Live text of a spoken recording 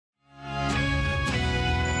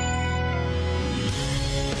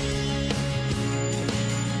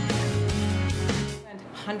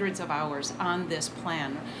hundreds of hours on this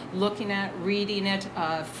plan, looking at, reading it,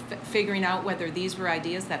 figuring out whether these were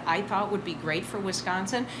ideas that I thought would be great for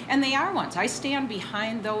Wisconsin, and they are ones. I stand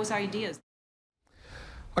behind those ideas.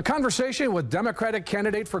 A conversation with Democratic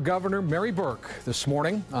candidate for governor Mary Burge this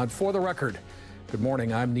morning on For the Record. Good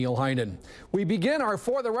morning, I'm Neil Heinen. We begin our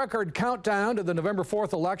For the Record countdown to the November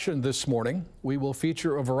 4th election this morning. We will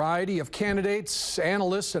feature a variety of candidates,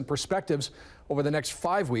 analysts, and perspectives over the next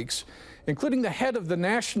 5 weeks, including the head of the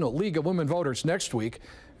National League of Women Voters next week,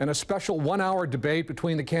 and a special one-hour debate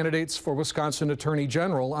between the candidates for Wisconsin Attorney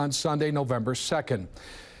General on Sunday, November 2nd.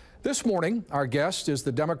 This morning, our guest is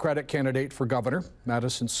the Democratic candidate for governor,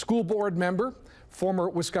 Madison School Board member, former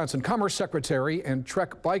Wisconsin Commerce Secretary, and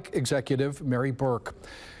Trek bike executive Mary Burge.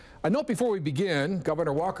 A note before we begin,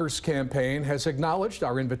 Governor Walker's campaign has acknowledged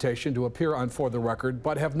our invitation to appear on For the Record,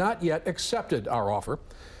 but have not yet accepted our offer.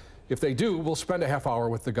 If they do, we'll spend a half hour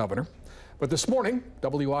with the governor. But this morning,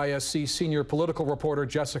 WISC senior political reporter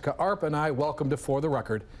Jessica Arp and I welcome to For the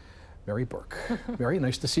Record Mary Burge. Mary,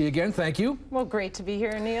 nice to see you again. Thank you. Well, great to be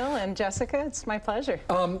here, Neil, and Jessica, it's my pleasure.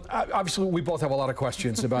 Obviously, we both have a lot of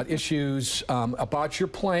questions about issues about your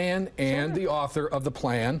plan and the author of the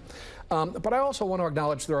plan. But I also want to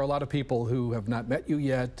acknowledge there are a lot of people who have not met you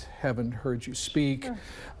yet, haven't heard you speak.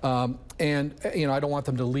 And, you know, I don't want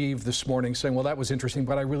them to leave this morning saying, well, that was interesting,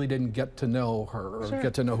 but I really didn't get to know her or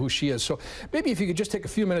get to know who she is. So maybe if you could just take a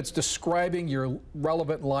few minutes describing your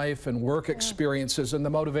relevant life and work experiences and the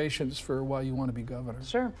motivations for why you want to be governor.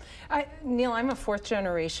 Sure. Neil, I'm a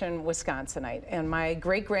fourth-generation Wisconsinite, and my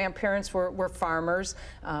great-grandparents were farmers.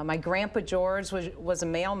 My grandpa George was a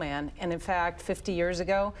mailman, and in fact, 50 years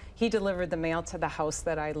ago, he delivered the mail to the house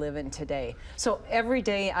that I live in today. So every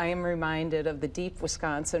day I am reminded of the deep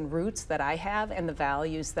Wisconsin roots that I have and the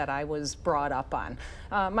values that I was brought up on.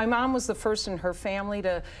 My mom was the first in her family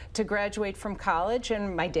to graduate from college,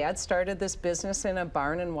 and my dad started this business in a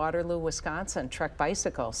barn in Waterloo, Wisconsin, Trek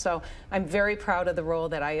Bicycle. So I'm very proud of the role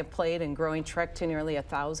that I have played in growing Trek to nearly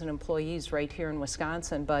 1,000 employees right here in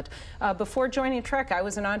Wisconsin. But before joining Trek, I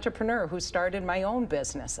was an entrepreneur who started my own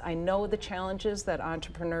business. I know the challenges that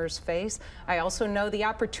entrepreneurs face. I also know the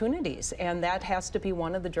opportunities, and that has to be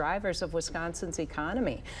one of the drivers of Wisconsin's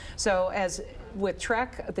economy. So as with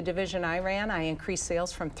Trek, the division I ran, I increased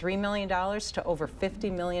sales from $3 million to over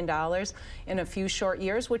 $50 million in a few short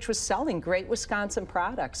years, which was selling great Wisconsin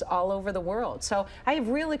products all over the world. So I have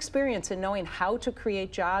real experience in knowing how to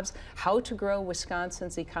create jobs, how to grow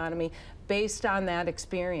Wisconsin's economy based on that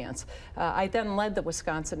experience. I then led the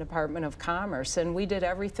Wisconsin Department of Commerce, and we did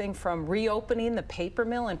everything from reopening the paper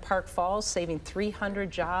mill in Park Falls, saving 300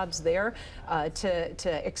 jobs there,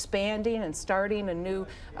 to expanding and starting a new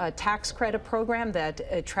tax credit program that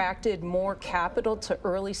attracted more capital to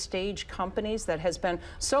early stage companies that has been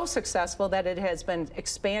so successful that it has been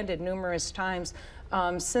expanded numerous times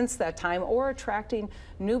since that time, or attracting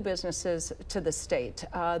new businesses to the state.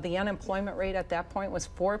 The unemployment rate at that point was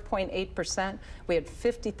 4.8%. We had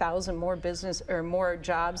 50,000 more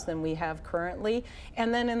jobs than we have currently.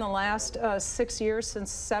 And then in the last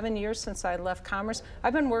 7 years since I left Commerce,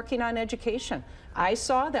 I've been working on education. I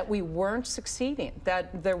saw that we weren't succeeding,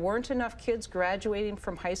 that there weren't enough kids graduating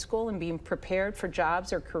from high school and being prepared for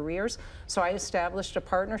jobs or careers. So I established a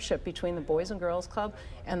partnership between the Boys and Girls Club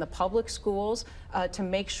and the public schools to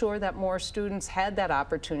make sure that more students had that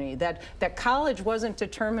opportunity, that college wasn't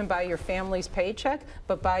determined by your family's paycheck,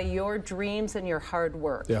 but by your dreams and your hard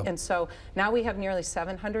work. Yeah. And so now we have nearly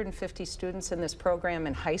 750 students in this program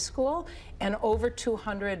in high school and over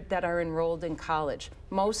 200 that are enrolled in college.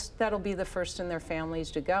 Most that'll be the first in their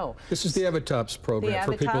families to go. This is the AVITOPS program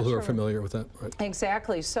for people who are familiar with that, right?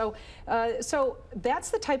 Exactly. So, so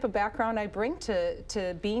that's the type of background I bring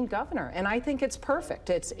to being governor, and I think it's perfect.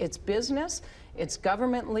 It's business, it's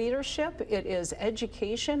government leadership, it is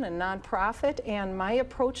education and nonprofit, and my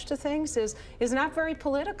approach to things is not very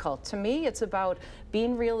political. To me, it's about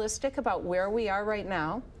being realistic about where we are right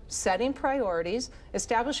now, setting priorities,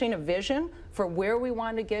 establishing a vision for where we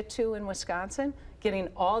want to get to in Wisconsin, getting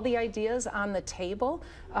all the ideas on the table,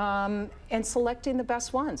 and selecting the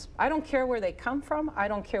best ones. I don't care where they come from. I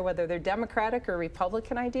don't care whether they're Democratic or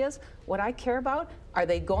Republican ideas. What I care about, are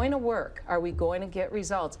they going to work? Are we going to get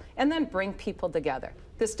results? And then bring people together.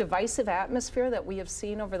 This divisive atmosphere that we have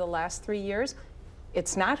seen over the last 3 years,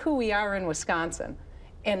 it's not who we are in Wisconsin.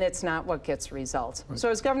 And it's not what gets results. Right. So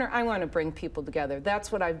as governor, I want to bring people together.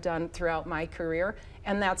 That's what I've done throughout my career,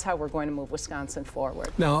 and that's how we're going to move Wisconsin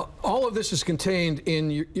forward. Now, all of this is contained in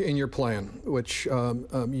your plan, which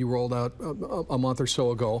you rolled out a month or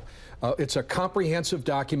so ago. It's a comprehensive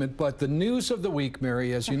document, but the news of the week,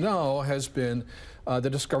 Mary, as you know, has been the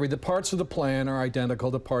discovery that parts of the plan are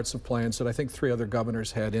identical to parts of plans that I think 3 other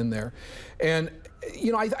governors had in there. And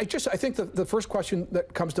you know, I think the first question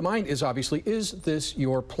that comes to mind is obviously, is this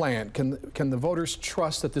your plan? Can the voters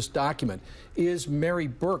trust that this document is Mary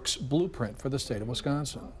Burke's blueprint for the state of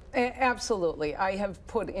Wisconsin? Absolutely. I have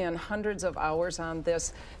put in hundreds of hours on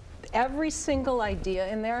this. Every single idea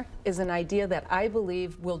in there is an idea that I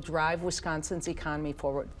believe will drive Wisconsin's economy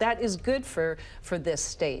forward. That is good for this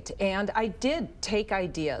state. And I did take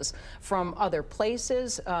ideas from other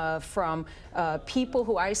places, from people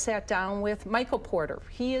who I sat down with. Michael Porter,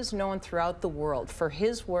 he is known throughout the world for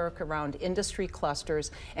his work around industry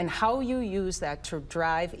clusters and how you use that to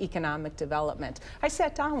drive economic development. I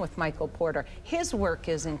sat down with Michael Porter. His work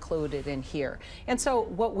is included in here. And so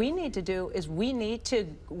what we need to do is we need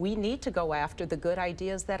to go after the good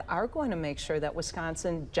ideas that are going to make sure that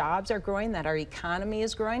Wisconsin jobs are growing, that our economy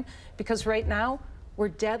is growing, because right now we're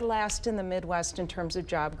dead last in the Midwest in terms of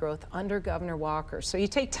job growth under Governor Walker. So you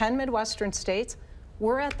take 10 Midwestern states,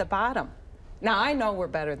 we're at the bottom. Now, I know we're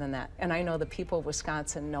better than that, and I know the people of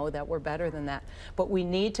Wisconsin know that we're better than that. But we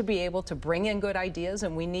need to be able to bring in good ideas,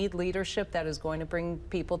 and we need leadership that is going to bring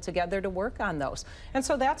people together to work on those. And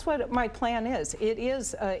so that's what my plan is.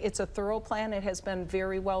 It's a thorough plan. It has been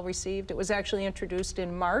very well received. It was actually introduced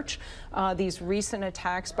in March. These recent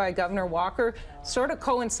attacks by Governor Walker sort of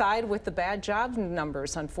coincide with the bad job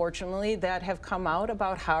numbers, unfortunately, that have come out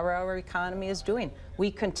about how our economy is doing.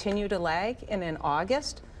 We continue to lag, and in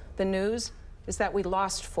August, the news is that we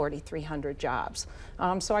lost 4,300 jobs.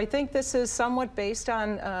 So I think this is somewhat based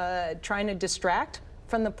on trying to distract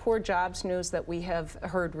from the poor jobs news that we have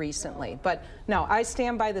heard recently. But no, I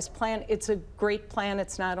stand by this plan. It's a great plan.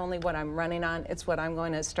 It's not only what I'm running on, it's what I'm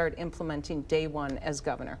going to start implementing day one as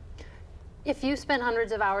governor. If you spent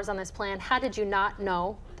hundreds of hours on this plan, how did you not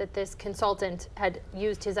know that this consultant had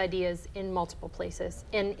used his ideas in multiple places?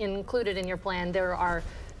 And included in your plan, there are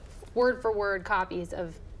word-for-word copies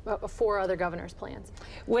of 4 other governors' plans.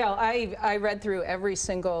 Well, I read through every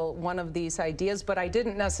single one of these ideas, but I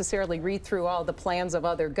didn't necessarily read through all the plans of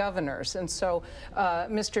other governors. And so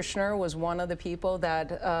Mr. Schnurr was one of the people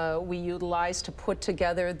that we utilized to put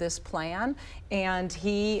together this plan. And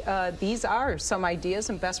these are some ideas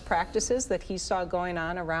and best practices that he saw going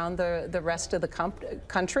on around the rest of the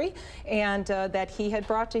country, and that he had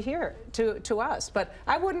brought to us. But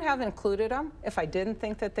I wouldn't have included them if I didn't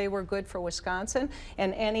think that they were good for Wisconsin.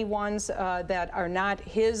 And any ones that are not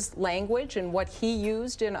his language and what he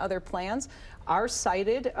used in other plans are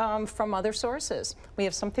cited from other sources. We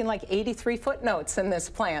have something like 83 footnotes in this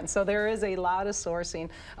plan, so there is a lot of sourcing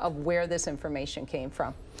of where this information came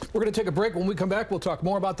from. We're going to take a break. When we come back, we'll talk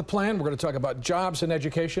more about the plan. We're going to talk about jobs and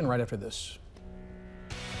education right after this.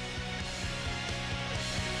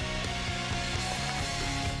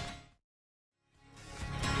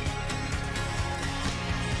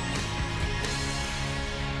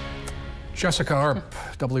 Jessica Arp,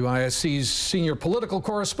 WISC's senior political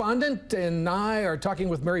correspondent, and I are talking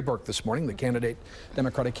with Mary Burke this morning, the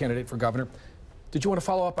Democratic candidate for governor. Did you want to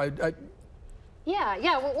follow up?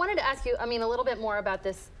 Yeah. Well, wanted to ask you, a little bit more about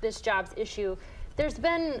this jobs issue. There's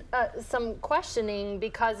been some questioning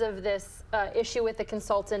because of this issue with the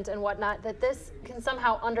consultant and whatnot, that this can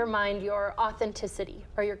somehow undermine your authenticity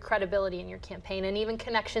or your credibility in your campaign, and even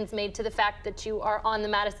connections made to the fact that you are on the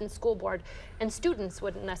Madison School Board, and students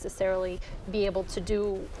wouldn't necessarily be able to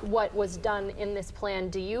do what was done in this plan.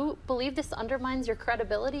 Do you believe this undermines your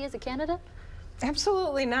credibility as a candidate?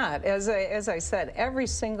 Absolutely not. As I said, every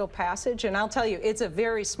single passage, and I'll tell you, it's a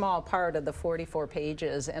very small part of the 44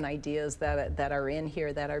 pages and ideas that are in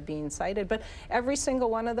here that are being cited, but every single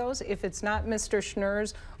one of those, if it's not Mr.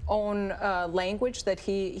 Schnurr's own language that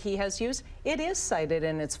he has used, it is cited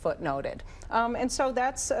and it's footnoted. And so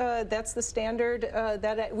that's the standard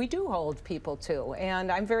that we do hold people to.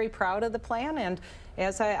 And I'm very proud of the plan, and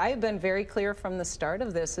as I've been very clear from the start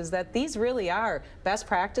of this, is that these really are best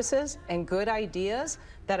practices and good ideas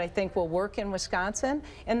that I think will work in Wisconsin,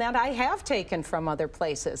 and that I have taken from other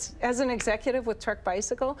places. As an executive with Trek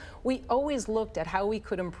Bicycle, we always looked at how we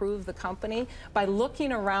could improve the company by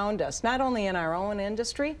looking around us, not only in our own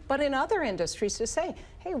industry, but in other industries, to say,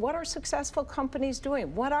 hey, what are successful companies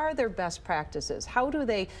doing? What are their best practices? How do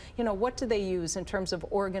they, what do they use in terms of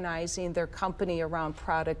organizing their company around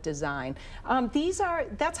product design?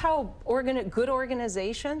 That's how good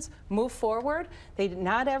organizations move forward.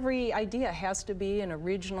 Not every idea has to be an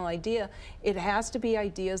original idea. It has to be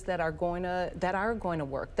ideas that are going to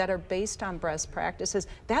work, that are based on best practices.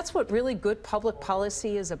 That's what really good public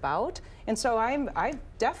policy is about. And so I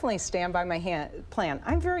definitely stand by my plan.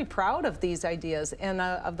 I'm very proud of these ideas and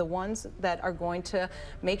of the ones that are going to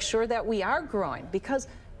make sure that we are growing, because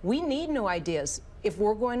we need new ideas if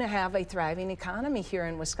we're going to have a thriving economy here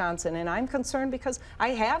in Wisconsin. And I'm concerned because I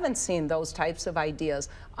haven't seen those types of ideas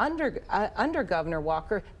under Governor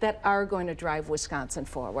Walker that are going to drive Wisconsin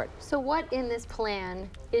forward. So what in this plan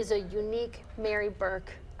is a unique Mary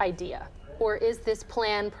Burke idea? Or is this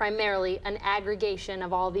plan primarily an aggregation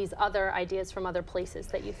of all these other ideas from other places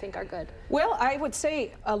that you think are good? Well, I would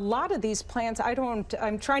say a lot of these plans,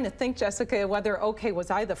 I'm trying to think, Jessica, whether, okay, was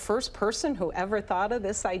I the first person who ever thought of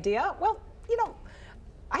this idea? Well,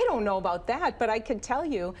 I don't know about that, but I can tell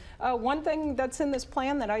you one thing that's in this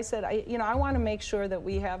plan that I said, I want to make sure that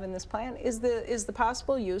we have in this plan is the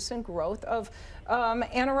possible use and growth of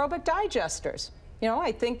anaerobic digesters.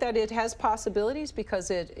 I think that it has possibilities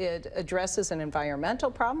because it addresses an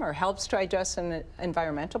environmental problem, or helps to address an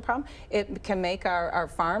environmental problem. It can make our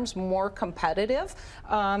farms more competitive.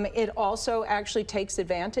 It also actually takes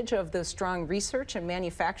advantage of the strong research and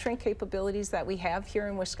manufacturing capabilities that we have here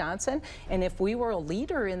in Wisconsin. And if we were a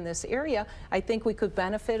leader in this area, I think we could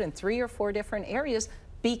benefit in 3 or 4 different areas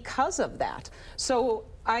because of that. So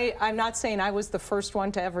I'm not saying I was the first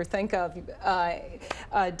one to ever think of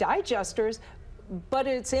digesters, but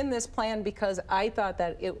it's in this plan because I thought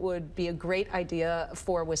that it would be a great idea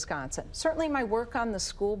for Wisconsin. Certainly my work on the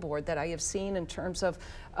school board that I have seen in terms of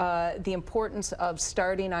the importance of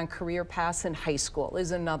starting on career paths in high school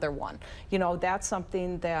is another one. That's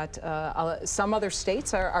something that some other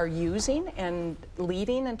states are using and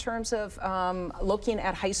leading in terms of looking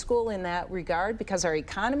at high school in that regard, because our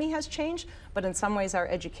economy has changed, but in some ways our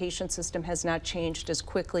education system has not changed as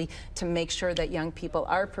quickly to make sure that young people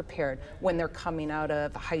are prepared when they're coming out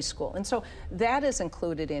of high school. And so that is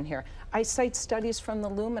included in here. I cite studies from the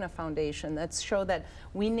Lumina Foundation that show that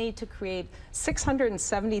we need to create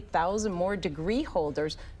 670,000 more degree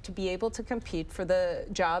holders to be able to compete for the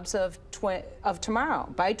jobs of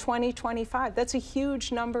tomorrow by 2025. That's a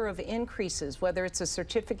huge number of increases, whether it's a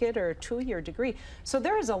certificate or a 2-year degree. So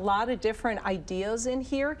there is a lot of different ideas in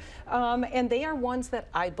here, and they are ones that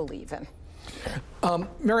I believe in.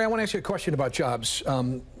 Mary, I want to ask you a question about jobs.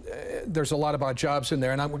 There's a lot about jobs in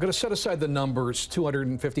there, and we're going to set aside the numbers,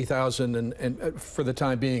 250,000, and for the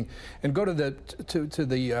time being, and go to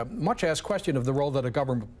the much asked question of the role that a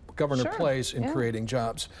governor Sure. plays in creating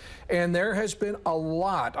jobs. And there has been a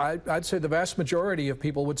lot. I'd say the vast majority of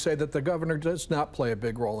people would say that the governor does not play a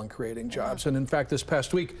big role in creating jobs. And in fact, this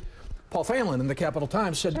past week, Paul Phelan in the Capital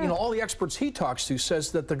Times said, all the experts he talks to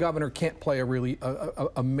says that the governor can't play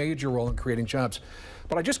a major role in creating jobs.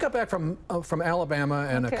 But I just got back from Alabama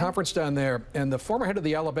and a conference down there, and the former head of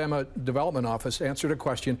the Alabama Development Office answered a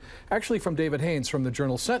question, actually from David Haynes from the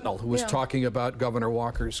Journal Sentinel, who was talking about Governor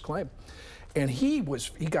Walker's claim. And he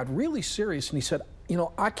got really serious, and he said,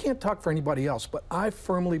 I can't talk for anybody else, but I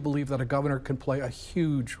firmly believe that a governor can play a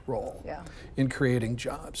huge role in creating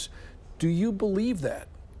jobs. Do you believe that?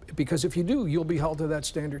 Because if you do, you'll be held to that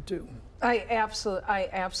standard too. I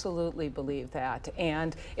absolutely believe that,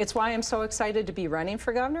 and it's why I'm so excited to be running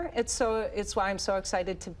for governor. It's why I'm so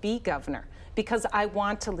excited to be governor, because I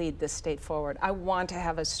want to lead this state forward. I want to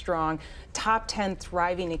have a strong top 10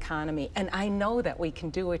 thriving economy, and I know that we can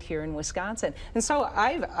do it here in Wisconsin. And so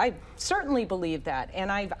I certainly believe that,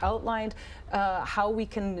 and I've outlined how we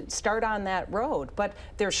can start on that road. But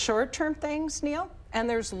there's short-term things, Neil, and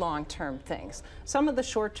there's long-term things. Some of the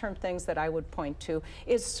short-term things that I would point to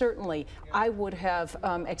is certainly I would have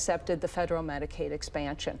accepted the federal Medicaid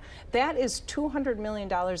expansion. That is $200 million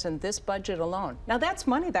in this budget alone. Now that's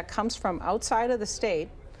money that comes from outside of the state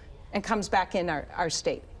and comes back in our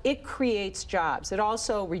state. It creates jobs. It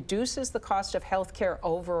also reduces the cost of health care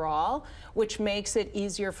overall, which makes it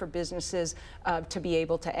easier for businesses to be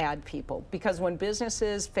able to add people. Because when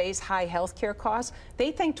businesses face high health care costs,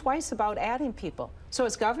 they think twice about adding people. So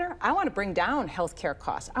as governor, I want to bring down health care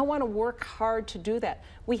costs. I want to work hard to do that.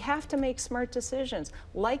 We have to make smart decisions,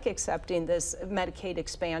 like accepting this Medicaid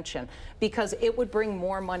expansion, because it would bring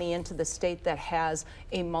more money into the state that has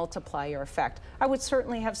a multiplier effect. I would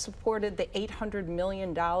certainly have supported the $800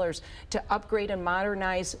 million to upgrade and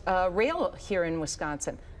modernize rail here in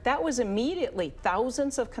Wisconsin. That was immediately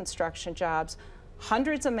thousands of construction jobs,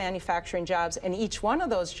 hundreds of manufacturing jobs, and each one of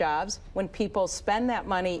those jobs, when people spend that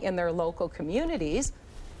money in their local communities,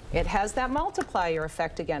 it has that multiplier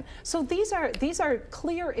effect again. So these are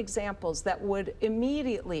clear examples that would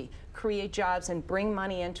immediately create jobs and bring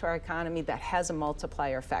money into our economy that has a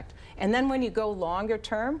multiplier effect. And then when you go longer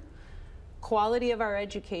term, quality of our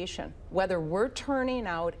education, whether we're turning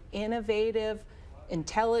out innovative,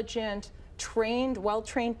 intelligent, trained,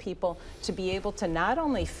 well-trained people to be able to not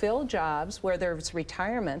only fill jobs where there's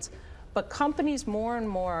retirements, but companies more and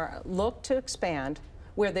more look to expand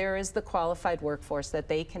where there is the qualified workforce that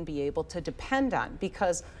they can be able to depend on.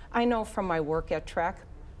 Because I know from my work at Trek,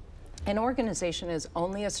 an organization is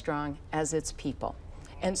only as strong as its people.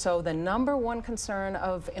 And so the number one concern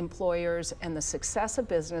of employers and the success of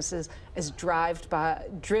businesses is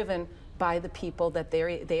driven by the people that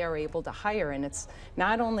they are able to hire. And it's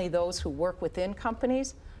not only those who work within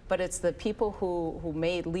companies, but it's the people who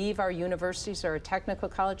may leave our universities or our technical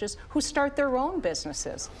colleges who start their own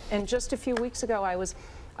businesses. And just a few weeks ago, I was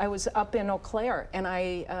up in Eau Claire, and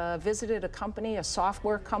I visited a company, a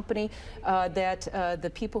software company, that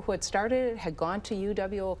the people who had started it had gone to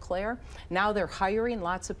UW Eau Claire. Now they're hiring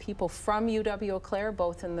lots of people from UW Eau Claire,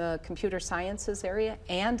 both in the computer sciences area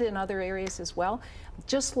and in other areas as well.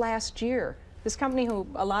 Just last year, this company, who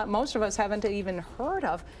most of us haven't even heard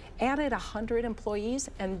of, added 100 employees,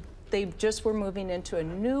 and they just were moving into a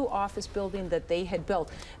new office building that they had built.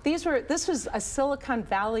 This was a Silicon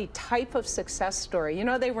Valley type of success story. You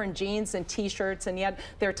know, they were in jeans and t-shirts, and yet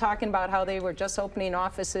they're talking about how they were just opening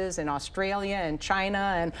offices in Australia and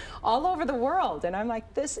China and all over the world. And I'm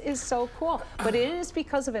like, this is so cool. But it is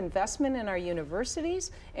because of investment in our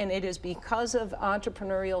universities, and it is because of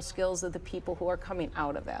entrepreneurial skills of the people who are coming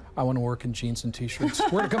out of that. I want to work in jeans and t-shirts.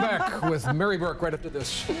 We're going to come back with Mary Burge right after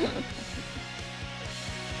this.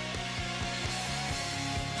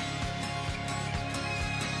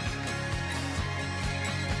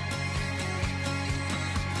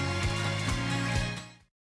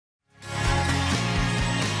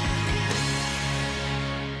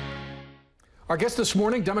 Our guest this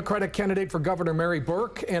morning, Democratic candidate for Governor Mary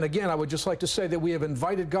Burge. And again, I would just like to say that we have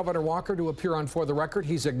invited Governor Walker to appear on For the Record.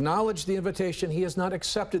 He's acknowledged the invitation. He has not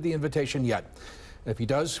accepted the invitation yet. If he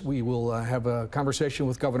does, we will have a conversation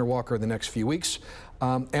with Governor Walker in the next few weeks.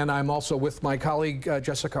 And I'm also with my colleague,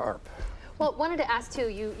 Jessica Arp. Well, wanted to ask too,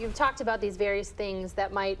 you've talked about these various things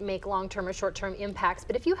that might make long-term or short-term impacts,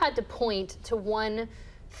 but if you had to point to one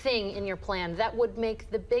thing in your plan that would make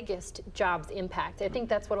the biggest jobs impact, I think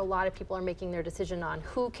that's what a lot of people are making their decision on.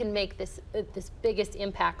 Who can make this biggest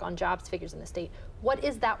impact on jobs figures in the state? What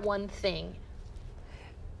is that one thing?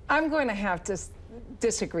 I'm going to have to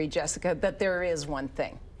disagree, Jessica, that there is one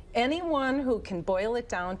thing. Anyone who can boil it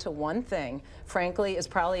down to one thing, frankly, is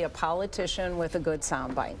probably a politician with a good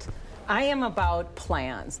soundbite. I am about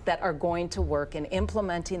plans that are going to work and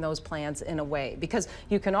implementing those plans in a way, because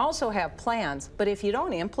you can also have plans, but if you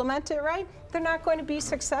don't implement it right, they're not going to be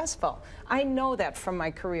successful. I know that from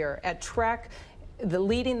my career at Trek,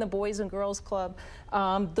 leading the Boys and Girls Club.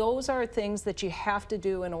 Those are things that you have to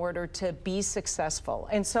do in order to be successful.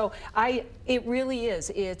 And so it really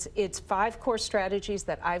is. It's 5 core strategies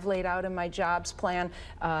that I've laid out in my jobs plan.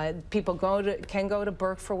 People can go to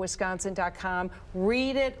burkeforwisconsin.com,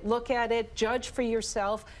 read it, look at it, judge for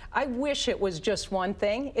yourself. I wish it was just one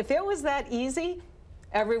thing. If it was that easy,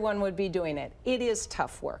 everyone would be doing it. It is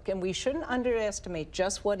tough work, and we shouldn't underestimate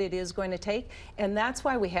just what it is going to take, and that's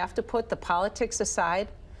why we have to put the politics aside.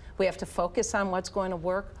 We have to focus on what's going to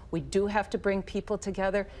work. We do have to bring people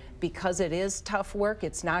together because it is tough work.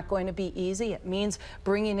 It's not going to be easy. It means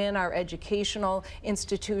bringing in our educational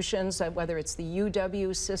institutions, whether it's the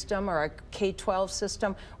UW system or our K-12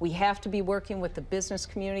 system. We have to be working with the business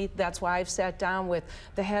community. That's why I've sat down with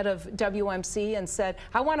the head of WMC and said,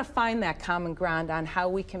 I want to find that common ground on how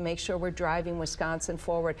we can make sure we're driving Wisconsin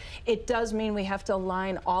forward. It does mean we have to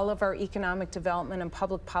align all of our economic development and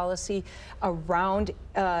public policy around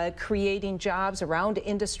creating jobs, around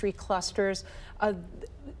industry clusters,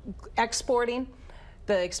 exporting.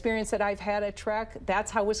 The experience that I've had at Trek, that's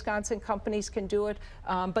how Wisconsin companies can do it.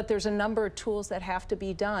 But there's a number of tools that have to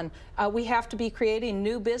be done. We have to be creating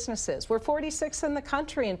new businesses. We're 46th in the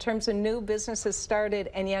country in terms of new businesses started,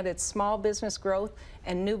 and yet it's small business growth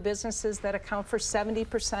and new businesses that account for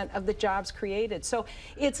 70% of the jobs created. So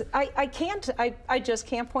I just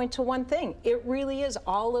can't point to one thing. It really is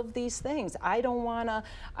all of these things. I don't want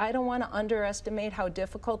to underestimate how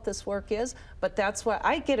difficult this work is, but that's why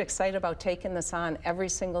I get excited about taking this on every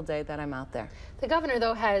single day that I'm out there. The governor,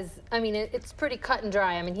 though, has, I mean, it's pretty cut and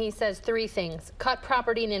dry. I mean, he says 3 things: cut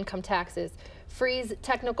property and income taxes, freeze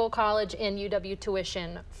technical college and UW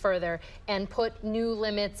tuition further, and put new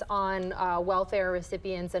limits on welfare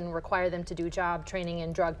recipients and require them to do job training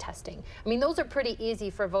and drug testing. I mean, those are pretty easy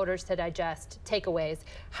for voters to digest takeaways.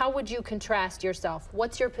 How would you contrast yourself?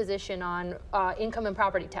 What's your position on income and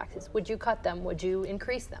property taxes? Would you cut them? Would you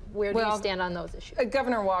increase them? Where do you stand on those issues?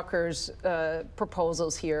 Governor Walker's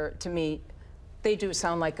proposals here, to me, they do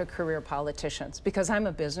sound like a career politician's. Because I'm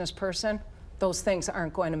a business person, those things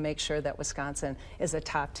aren't going to make sure that Wisconsin is a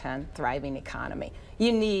top 10 thriving economy.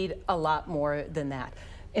 You need a lot more than that.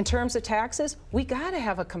 In terms of taxes, we got to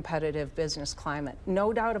have a competitive business climate,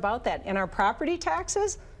 no doubt about that. And our property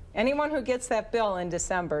taxes, anyone who gets that bill in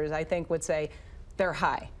December, I think, would say they're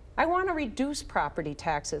high. I want to reduce property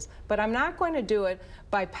taxes, but I'm not going to do it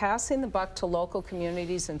by passing the buck to local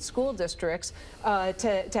communities and school districts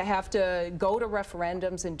to have to go to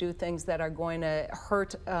referendums and do things that are going to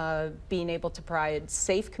hurt being able to provide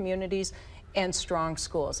safe communities and strong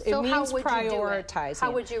schools. So it means how would prioritizing. you do it?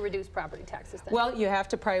 How would you reduce property taxes then? Well, you have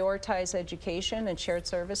to prioritize education and shared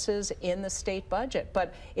services in the state budget.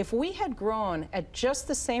 But if we had grown at just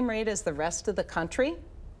the same rate as the rest of the country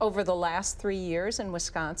over the last 3 years in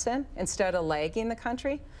Wisconsin, instead of lagging the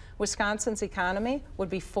country, Wisconsin's economy would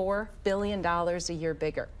be $4 billion a year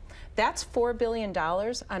bigger. That's $4 billion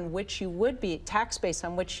on which you would be tax base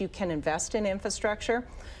on which you can invest in infrastructure,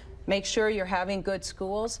 make sure you're having good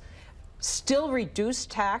schools, still reduce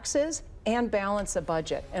taxes, and balance a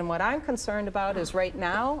budget. And what I'm concerned about is right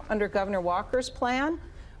now, under Governor Walker's plan,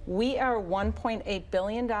 we are $1.8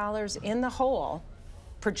 billion in the hole,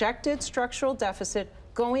 projected structural deficit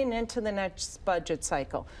going into the next budget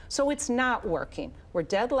cycle. So it's not working. We're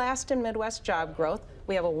dead last in Midwest job growth.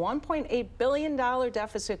 We have a $1.8 billion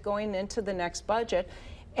deficit going into the next budget,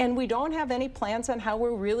 and we don't have any plans on how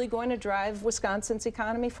we're really going to drive Wisconsin's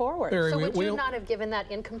economy forward. So would you not have given that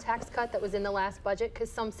income tax cut that was in the last budget? Because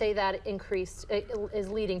some say that increase is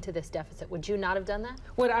leading to this deficit. Would you not have done that?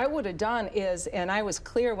 What I would have done is, and I was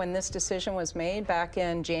clear when this decision was made back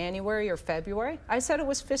in January or February, I said it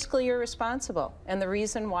was fiscally irresponsible. And the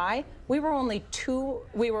reason why, we were only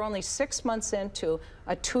 6 months into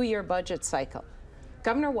a 2-year budget cycle.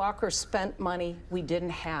 Governor Walker spent money we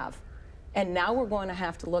didn't have. And now we're going to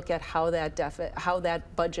have to look at how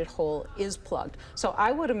that budget hole is plugged. So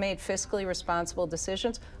I would have made fiscally responsible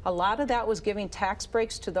decisions. A lot of that was giving tax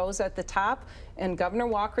breaks to those at the top, and Governor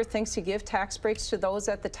Walker thinks you give tax breaks to those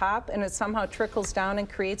at the top and it somehow trickles down and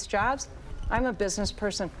creates jobs. I'm a business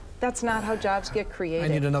person. That's not how jobs get created. I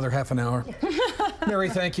need another half an hour. Mary,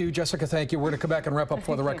 thank you. Jessica, thank you. We're going to come back and wrap up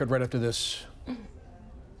For the Record right after this.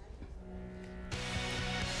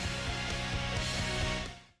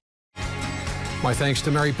 My thanks to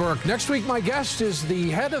Mary Burke. Next week, my guest is the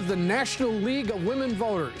head of the National League of Women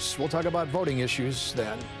Voters. We'll talk about voting issues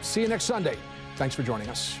then. See you next Sunday. Thanks for joining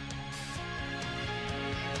us.